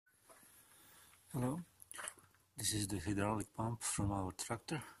Hello, this is the hydraulic pump from our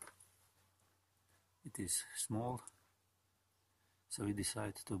tractor. It is small, so we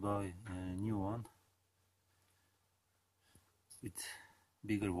decided to buy a new one with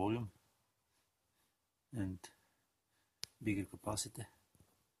bigger volume and bigger capacity,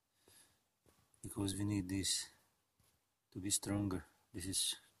 because we need this to be stronger. This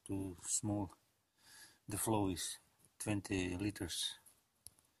is too small. The flow is 20 liters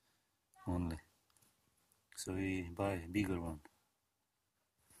only, so we buy a bigger one.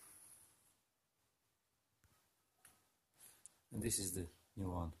 And this is the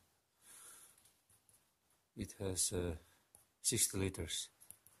new one. It has 60 liters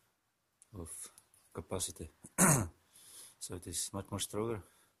of capacity, so it is much more stronger.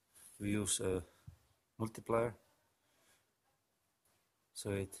 We use a multiplier,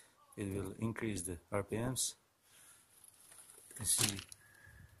 so it will increase the RPMs. You can see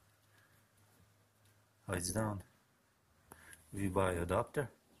how it's down. We buy adapter,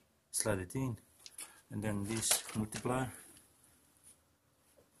 slide it in, and then this multiplier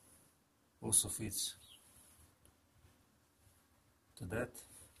also fits to that.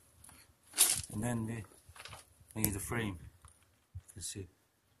 And then we need a frame, you can see.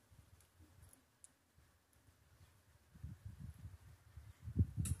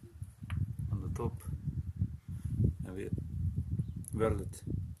 On the top, and we weld it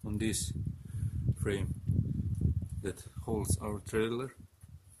on this frame that holds our trailer.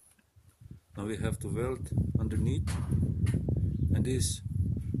 Now we have to weld underneath, and this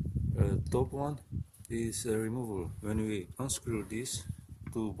top one is removable. When we unscrew these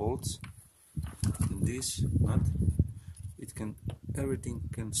two bolts and this nut, everything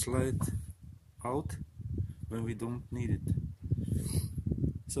can slide out when we don't need it.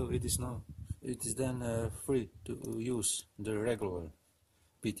 So it is then free to use the regular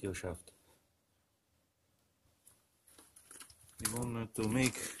PTO shaft. We want to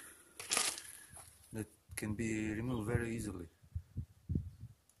make that can be removed very easily.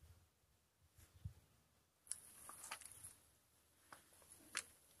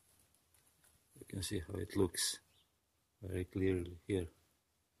 You can see how it looks very clearly here.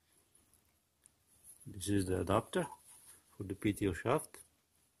 This is the adapter for the PTO shaft,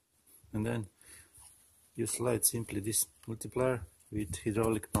 and then you slide simply this multiplier with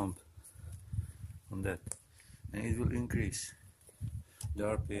hydraulic pump on that, and it will increase the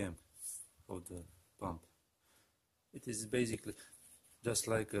RPM of the pump. It is basically just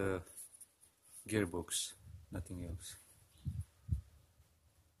like a gearbox, nothing else.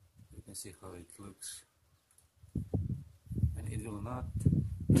 You can see how it looks, and it will not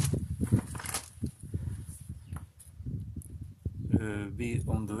be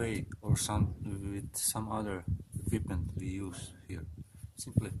on the way or with some other equipment we use here.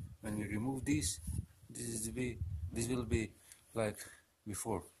 Simply when we remove this will be like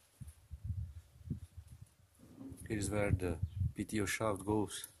before. Here is where the PTO shaft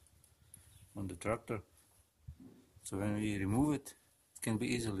goes on the tractor, so when we remove it, it can be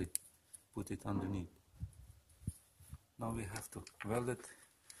easily put it underneath. Now we have to weld it.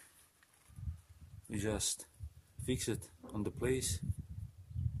 We just fix it on the place,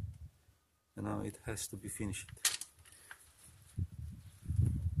 and now it has to be finished.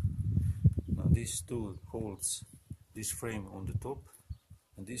 Now these two holds this frame on the top,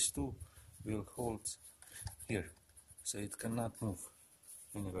 and these two will hold here, so it cannot move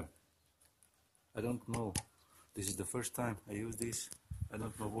anywhere. I don't know, this is the first time I use this. I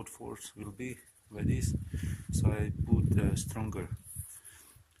don't know what force will be by this, so I put stronger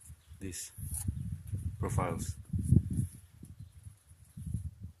these profiles.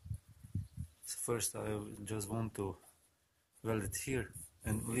 So first I just want to weld it here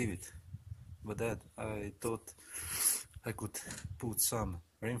and leave it, but that I thought I could put some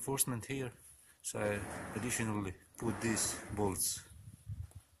reinforcement here, so I additionally put these bolts.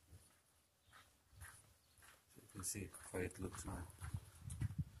 So you can see how it looks now.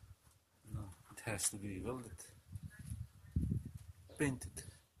 Now it has to be welded, painted,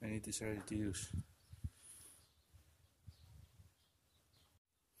 and it is ready to use.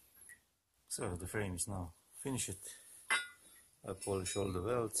 So the frame is now finished. I polish all the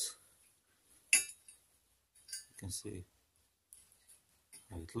welds. You can see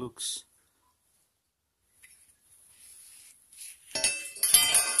how it looks.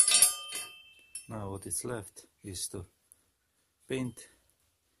 Now what is left is to paint,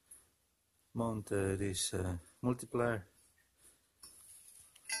 mount this multiplier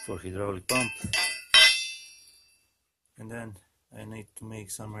for hydraulic pump, and then I need to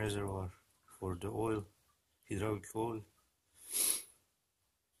make some reservoir for the oil, hydraulic oil.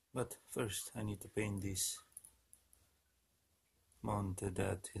 But first I need to paint this, mount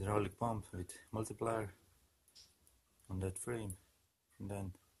that hydraulic pump with multiplier on that frame, and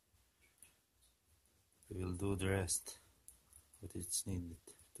then we will do the rest what it's needed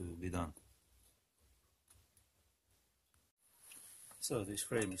to be done. So this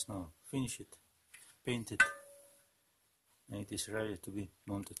frame is now finished, painted, and it is ready to be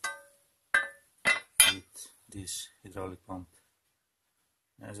mounted with this hydraulic pump.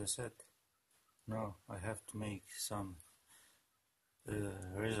 As I said, now I have to make some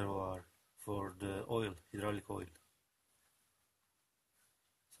reservoir for the oil, hydraulic oil.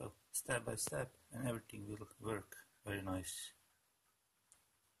 So step by step, and everything will work very nice.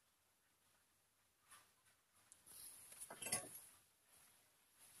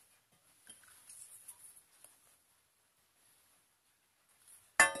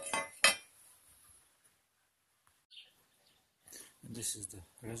 And this is the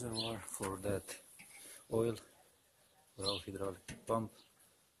reservoir for that oil, well, hydraulic pump.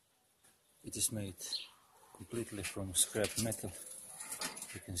 It is made completely from scrap metal,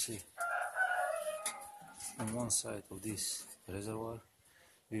 you can see. On one side of this reservoir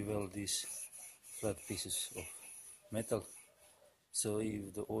we weld these flat pieces of metal, so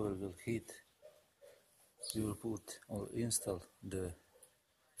if the oil will heat, we will put or install the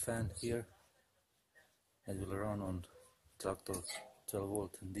fan here that will run on tractor 12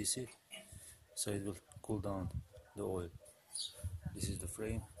 volt DC, so it will cool down the oil. This is the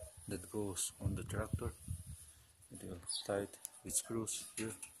frame that goes on the tractor. It will tied with screws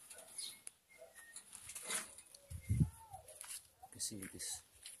here. You can see it is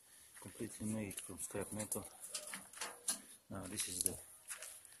completely made from scrap metal. Now this is the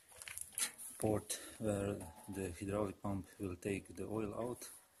port where the hydraulic pump will take the oil out.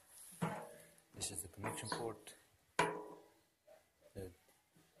 This is the connection port that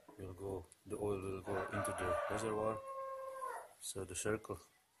will go, the oil will go into the reservoir, so the circle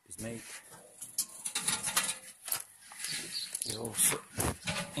is made. We also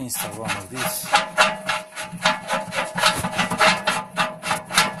install one of these.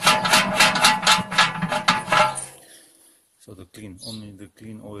 So only the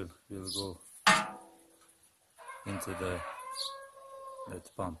clean oil will go into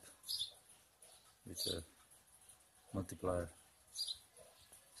that pump with a multiplier.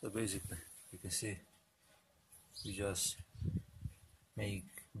 So basically, you can see we just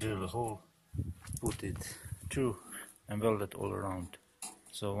drill a hole, put it through, and weld it all around.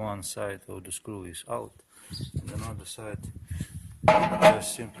 So one side of the screw is out, and another side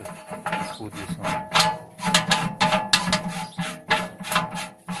just simply put this on,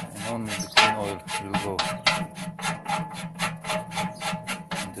 and only the clean oil will go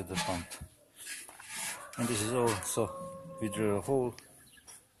into the pump. And this is all. So we drill a hole,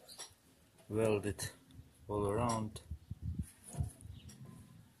 weld it all around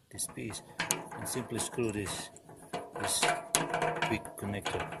this piece, and simply screw this big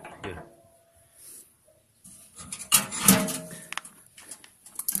connector here.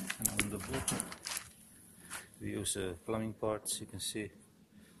 And on the bottom we use plumbing parts, you can see.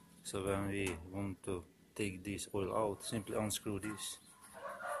 So when we want to take this oil out, simply unscrew this,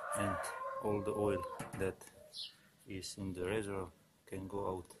 and all the oil that is in the reservoir can go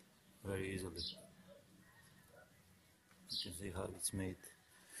out very easily. You can see how it's made.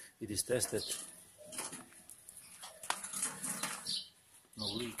 It is tested, no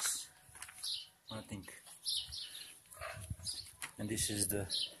leaks, nothing. And this is the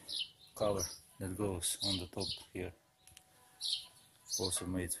cover that goes on the top here, also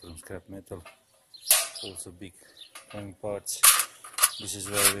made from scrap metal, also big plumbing parts. This is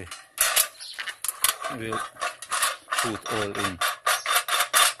where we will put oil in.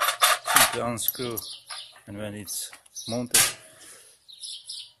 Simply unscrew, and when it's mounted,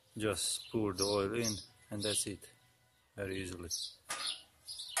 just pour the oil in, and that's it, very easily.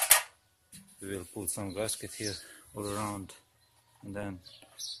 We will put some gasket here all around, and then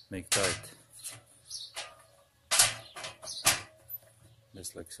make tight,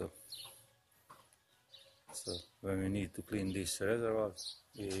 just like so. So when we need to clean this reservoir,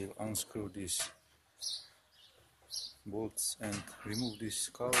 we will unscrew these bolts and remove this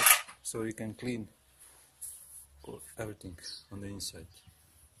cover, so we can clean everything on the inside.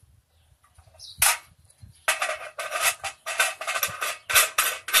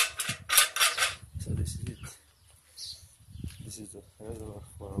 So this is it. This is the reservoir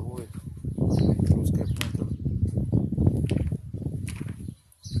for our oil from scrap metal.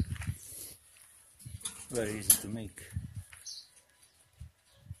 Very easy to make.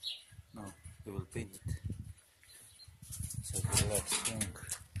 Now we will paint it so it will last long.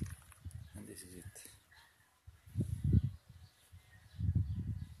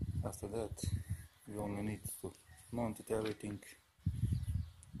 after that we only need to mount it everything,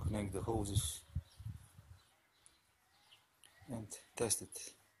 connect the hoses and test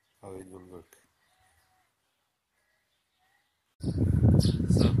it how it will work.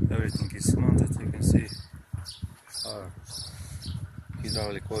 So everything is mounted. You can see our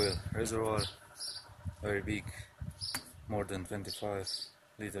hydraulic oil reservoir, very big, more than 25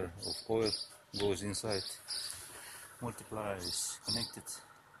 liters of oil goes inside. Multiplier is connected to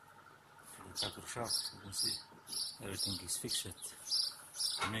the tractor shaft. You can see everything is fixed,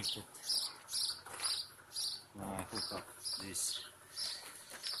 connected. Now I hook up this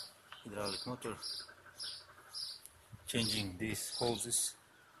hydraulic motor, changing these hoses,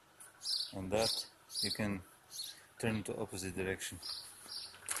 and that you can turn to opposite direction. So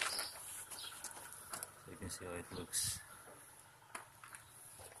you can see how it looks.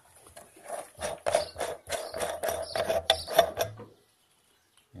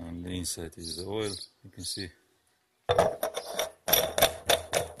 And the inside is the oil, you can see.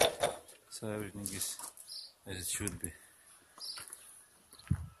 So everything is as it should be.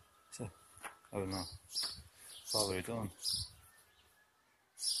 So I will now power it on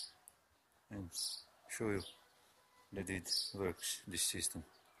and show you that it works, this system.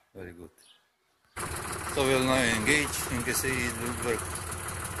 Very good. So we'll now engage. You can see it will work.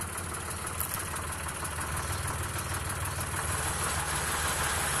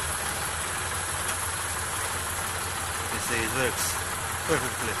 You can see it works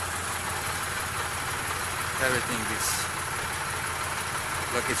perfectly. Everything is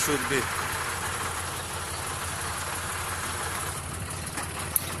like it should be.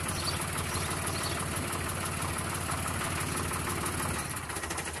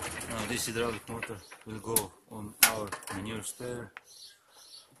 Now this hydraulic motor will go on our manure sprayer.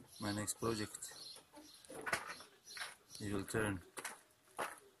 My next project, it will turn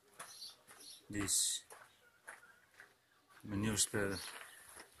this manure sprayer.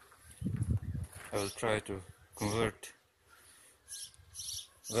 I will try to convert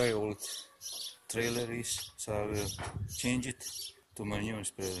very old trailer is, so I will change it to manure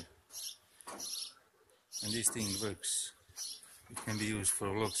sprayer. And this thing works. It can be used for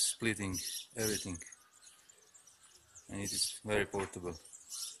log splitting, everything. And it is very portable.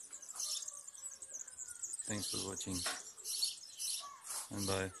 Thanks for watching and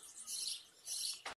bye.